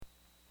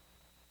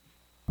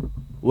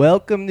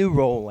Welcome to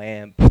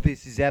Rolamp.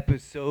 This is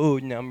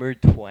episode number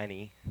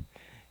 20.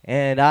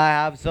 And I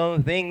have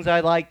some things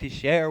I'd like to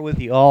share with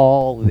you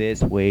all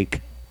this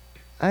week.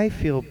 I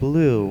feel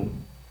blue.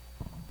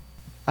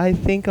 I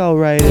think I'll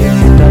write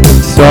another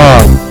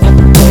song.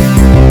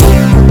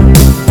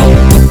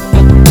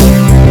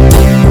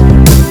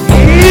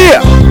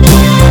 Yeah!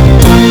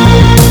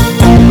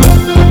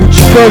 What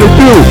you gonna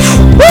do?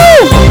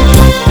 Woo!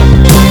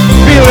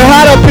 Feeling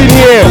hot up in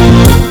here.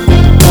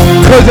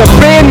 Cause I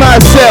banned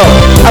myself,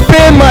 I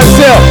banned this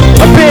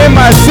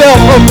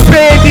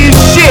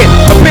shit,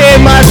 I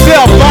banned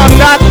myself, I'm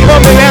not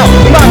coming out,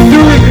 I'm not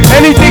doing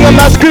anything, I'm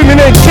not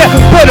screaming and shit,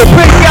 but I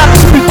break out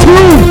the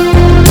tune,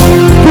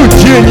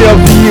 Virginia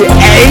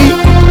VA,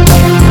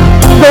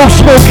 no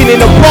smoking in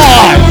the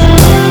bars,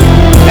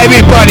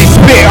 everybody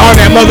spit on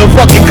that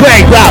motherfucking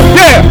playground,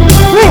 yeah,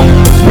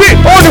 spit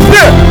on the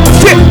beer,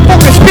 shit,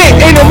 fucking spit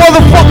in the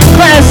motherfucking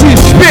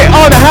classes, spit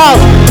on the house,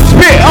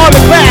 spit on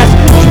the glass,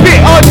 spit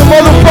on your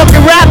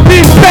motherfucking rap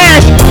being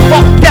trash.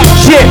 Fuck that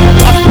shit.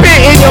 I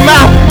spit in your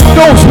mouth.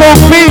 Don't smoke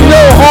me, no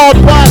hard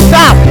bar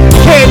stop.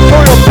 Can't go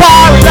to a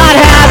bar and not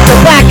have the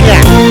back of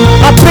that.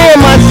 I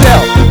ban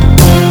myself.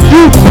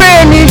 You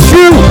ban me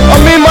too.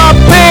 I'm in my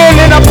band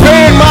and I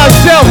ban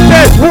myself.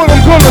 That's what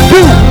I'm gonna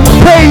do.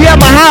 Pay at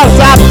my house.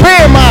 I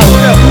ban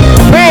myself.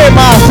 I ban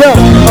myself.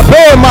 I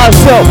ban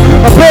myself.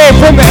 I ban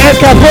from the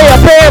Escape. I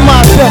ban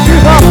myself.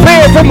 I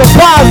ban from the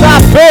bars.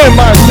 I ban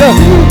myself.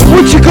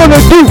 What you gonna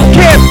do?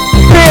 Can't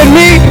ban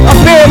me. I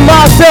ban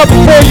myself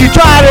before you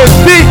try to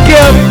speak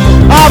of it.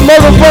 I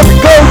motherfucker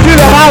go to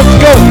the house,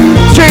 go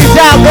streets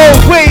out, go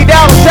way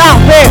down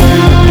south there.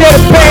 Get a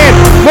band,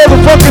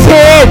 motherfuckers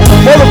head,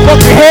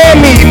 motherfucker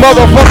hand me,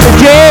 motherfucker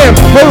jam,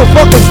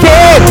 motherfucker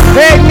stand,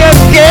 ain't never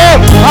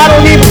scared. I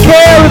don't even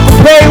care if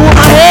I play with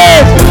my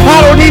hands. I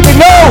don't even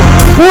know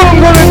what I'm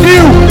gonna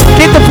do.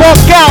 Get the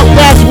fuck out,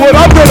 that's what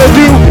I'm gonna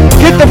do.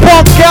 Get the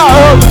fuck out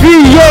of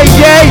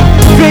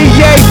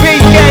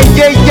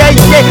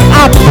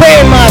I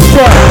ban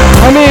myself.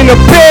 I'm in a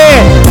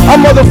band. I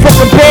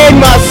motherfucking ban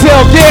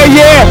myself.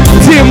 Yeah,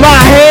 it's in my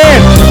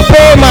hand. I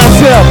ban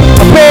myself.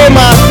 I ban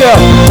myself.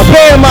 I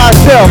ban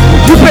myself.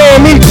 You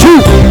ban me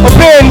too. I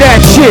ban that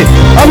shit.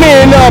 I'm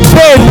in a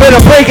band. Better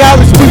break out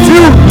this with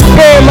you.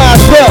 Ban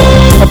myself.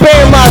 I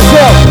ban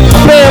myself.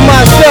 I ban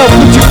myself.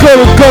 What you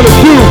gonna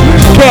do?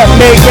 Can't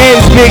make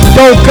ends meet.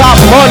 Don't got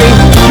money.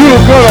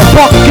 You gonna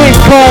fucking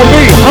call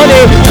me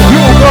honey. You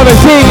gonna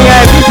sing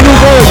and you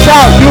gonna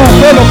shout. You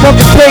gonna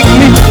fucking take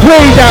me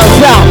way down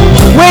south.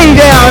 Way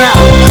down out.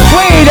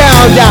 Way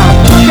down down.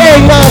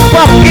 Ain't no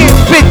fucking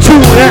spit you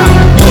now.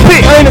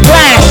 Spit in the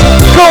glass.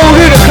 Go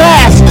to the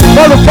class.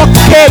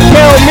 Motherfucker can't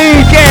tell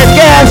me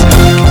gas.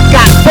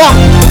 Got fucked.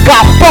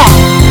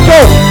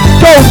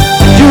 Don't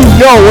you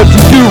know what to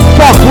do?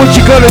 Fuck what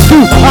you gonna do?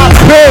 I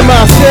ban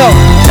myself.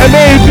 And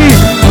maybe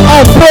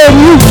I'll ban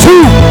you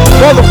too.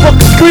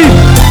 Motherfucker scream.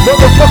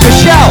 Motherfucker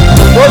shout.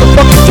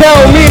 Motherfucker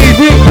tell me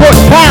we put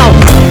pound.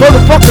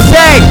 Motherfucker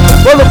say.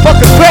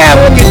 Motherfucker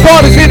grab when your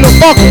daughter's in the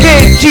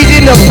fucking. She's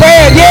in the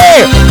band.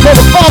 Yeah.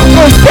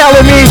 Motherfuckers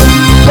telling me.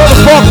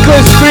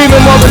 Motherfuckers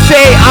screaming. Mother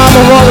say I'm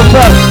a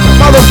motherfucker.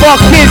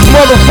 Motherfuck this.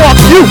 Motherfuck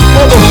you.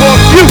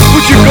 Motherfuck you.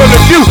 What you gonna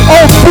do?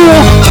 Oh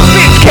fool.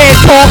 Bitch can't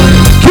talk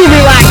to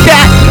me like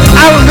that.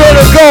 I'm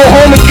gonna go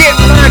home and get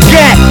my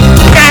cat.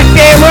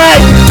 Goddamn right.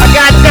 I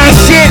got that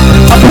shit.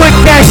 I put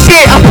that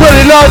shit. I put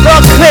it on the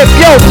clip.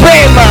 Yo,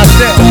 ban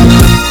myself.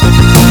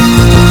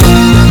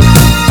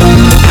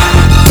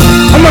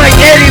 I'm like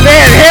Eddie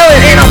Van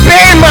Halen and I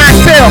ban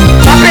myself.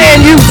 I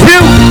ban you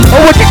too.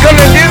 Or what you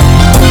gonna do?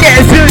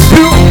 Get to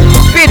do.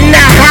 Spit in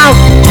that house.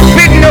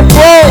 Spit in the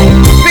floor.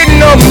 Spit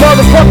in the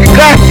motherfucking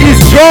glass you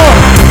straw.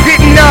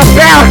 Spit in the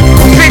mouth.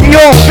 Spit in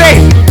your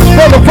face.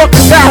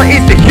 Motherfucking mouth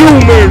is the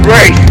human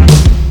race.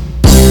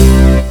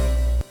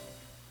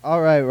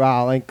 Alright,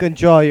 Rolling,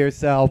 control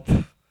yourself.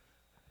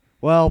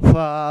 Well,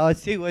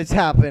 let's see what's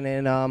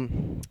happening.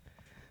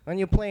 When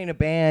you're playing a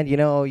band, you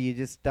know, you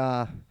just,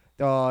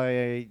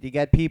 you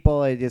get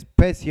people that just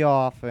piss you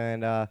off,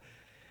 and,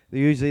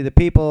 usually the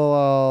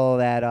people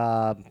that,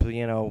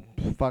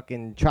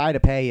 fucking try to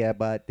pay you,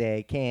 but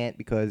they can't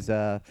because,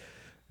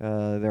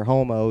 they're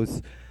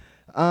homos.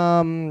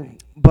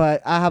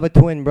 But I have a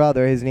twin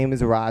brother. His name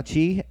is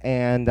Arachi,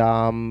 and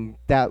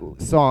that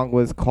song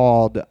was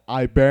called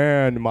I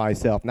Banned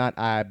Myself, not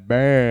I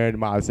Banned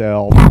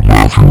Myself.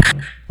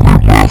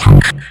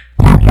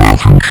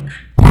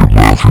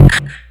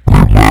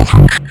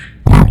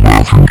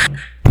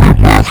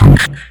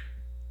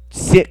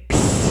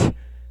 6.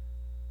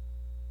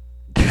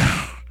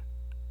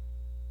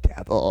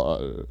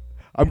 Devil,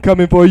 I'm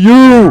coming for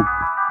you.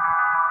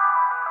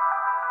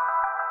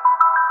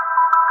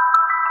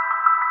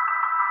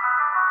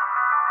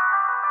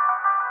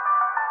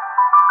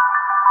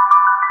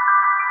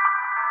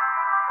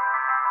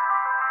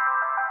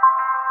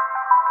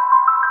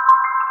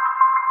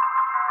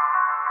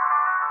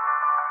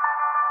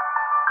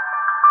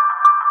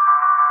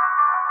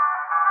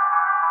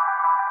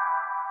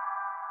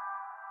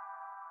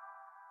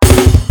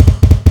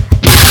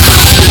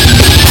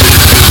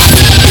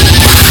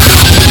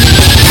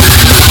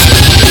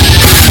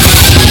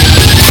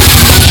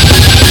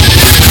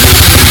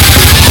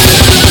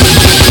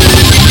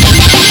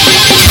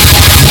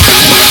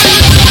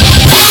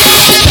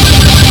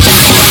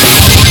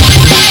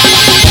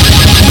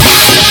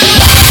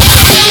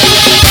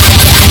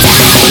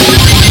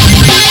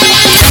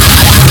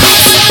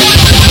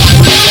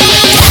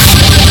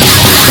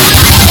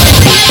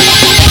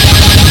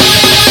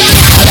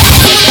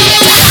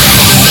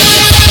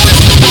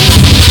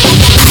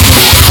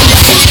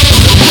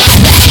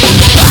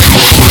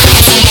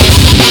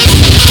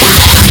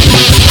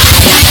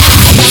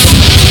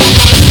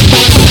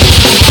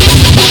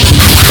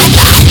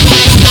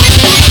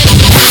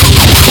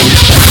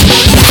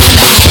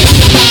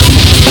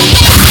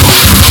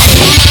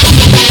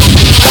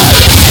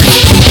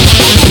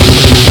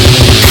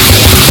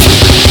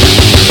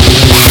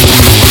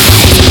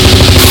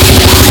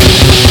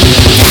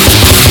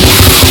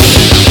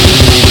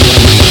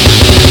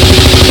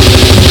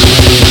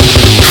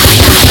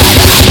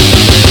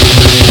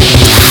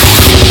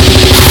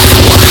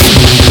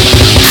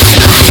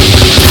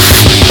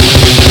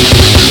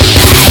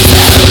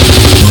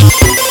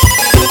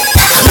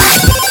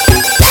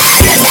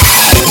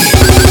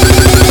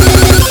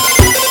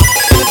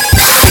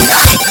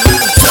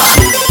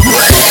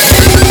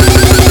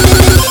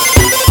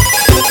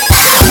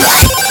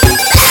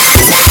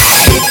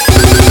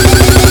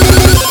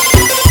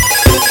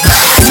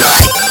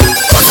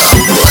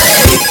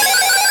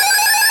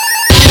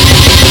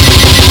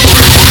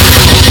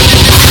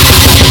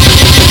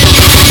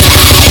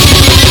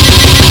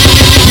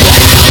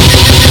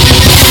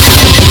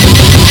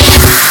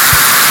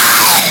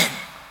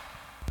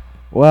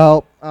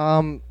 Well,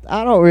 I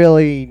don't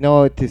really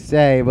know what to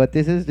say, but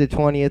this is the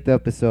 20th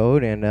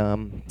episode, and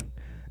I'm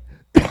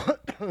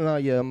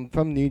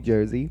from New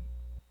Jersey,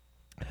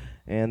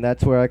 and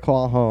that's where I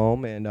call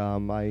home. And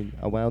I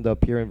wound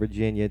up here in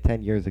Virginia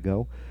 10 years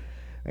ago,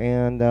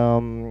 and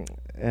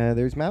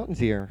there's mountains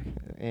here,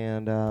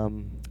 and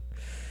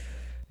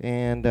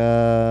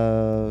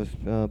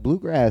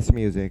bluegrass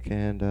music,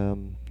 and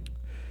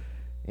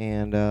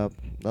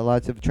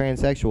lots of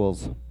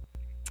transsexuals.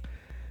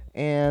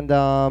 And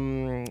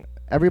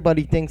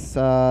everybody thinks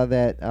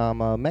that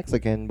I'm a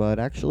Mexican, but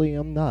actually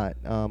I'm not.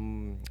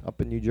 Up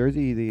in New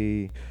Jersey,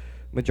 the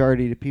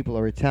majority of the people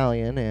are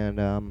Italian, and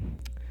I'm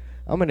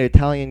an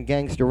Italian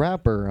gangster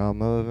rapper.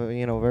 I'm a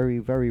very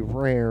very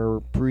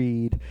rare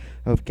breed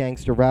of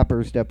gangster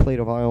rappers that play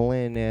the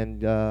violin and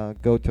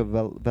go to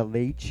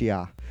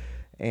Valencia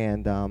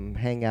and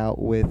hang out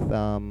with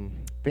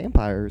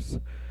vampires.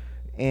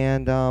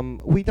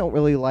 And we don't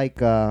really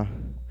like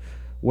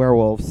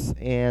werewolves,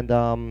 and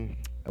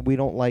we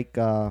don't like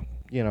some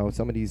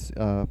of these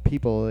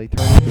people. They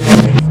turn into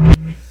werewolves.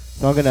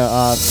 So I'm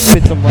gonna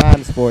spit some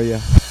rhymes for you.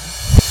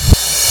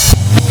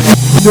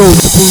 No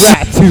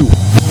Nosferatu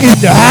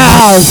in the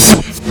house,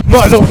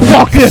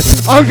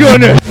 motherfucker! I'm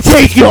gonna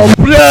take your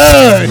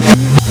blood.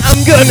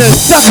 I'm gonna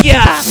suck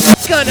ya.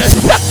 Gonna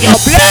suck your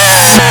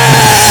blood.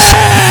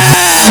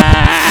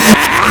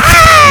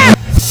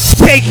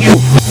 Take you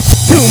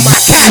to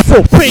my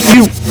castle, bring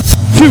you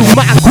to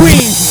my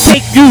queen,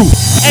 take you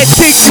and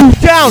take you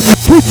down,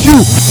 put you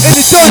in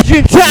the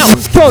dungeon town.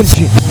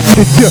 Dungeon.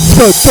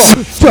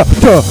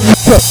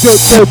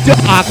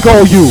 I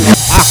call you.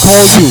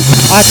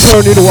 I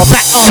turn into a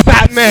I'm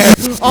Batman.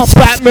 I'm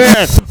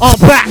Batman. I'm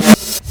back.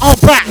 I'm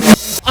back.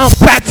 I'm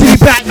back to the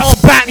back. I'm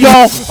back,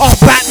 y'all. I'm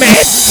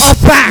Batman. I'm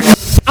back.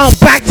 I'm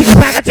back to the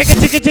back. I take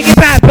it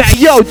back.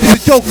 Yo, the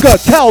Joker,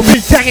 tell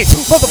me, take it.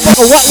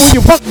 Motherfucker, whack when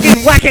you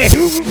fucking whack it.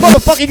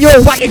 Motherfucking yo,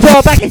 whack it,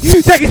 jaw back it.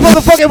 Take it,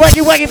 motherfucking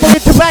whacky,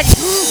 fucking tobacco.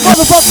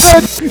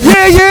 Motherfucker,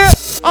 yeah.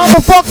 I'm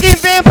a fucking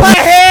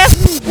vampire here.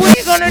 What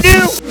you gonna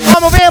do?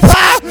 I'm a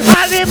vampire.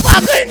 I've been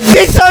fucking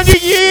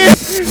 600 years.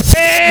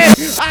 And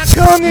I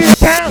come to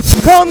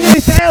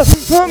this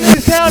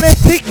town and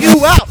take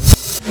you out.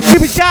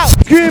 Keep it shout,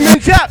 scream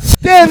and shout.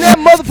 Damn that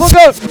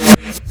motherfucker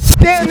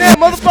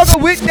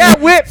with that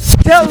whip,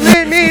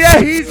 telling me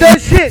that he's the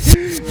shit,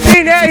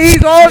 saying that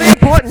he's all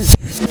important.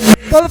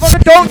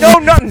 Motherfucker don't know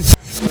nothing.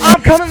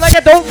 I'm coming like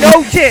I don't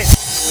know shit.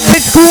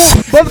 It's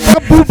cool,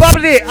 motherfucker, boom,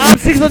 bopping it. I'm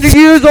 600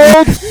 years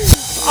old.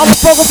 I'm a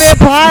fucking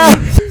vampire.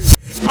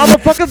 I'm a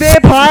fucking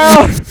vampire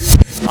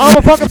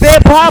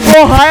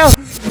for hire.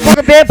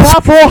 Fucking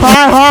vampire for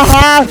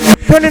hire.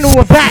 Turn into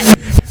a bat.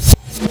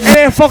 And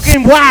then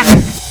fucking whack.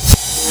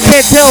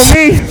 Can't tell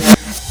me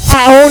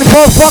I own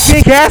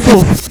fucking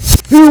castles.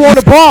 You want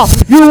a bar,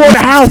 you want a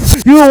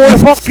house, you want to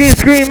fucking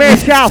scream and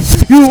shout.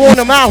 You want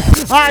a mouth,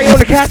 I own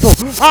a castle.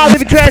 I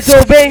live in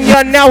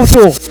Transylvania now,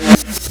 so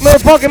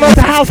motherfucking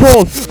monster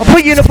household. I'll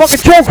put you in a fucking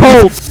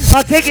chokehold.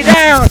 I'll take it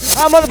down.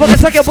 I'll motherfucking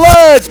suck your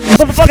blood.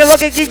 Motherfucking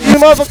look at you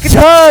motherfucking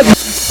hug.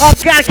 I've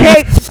got a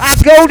cape. I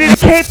go to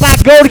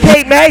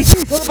Cape May.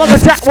 Motherfucker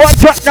shot one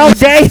truck no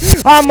day.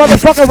 I'm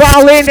motherfucking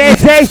rolling and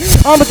say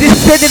I'm a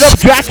descendant of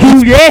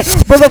Dracula, yeah.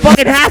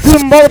 Motherfucking house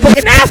with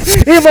motherfucking house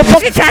in my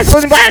fucking castle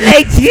in my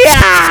legs, yeah.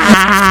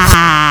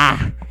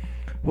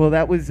 Well,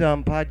 that was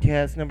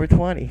podcast number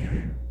 20.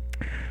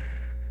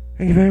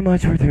 Thank you very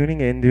much for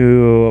tuning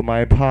into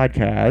my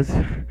podcast,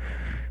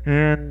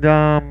 and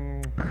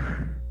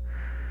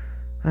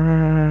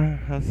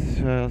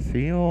I'll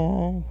see you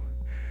all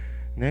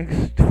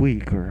next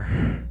week or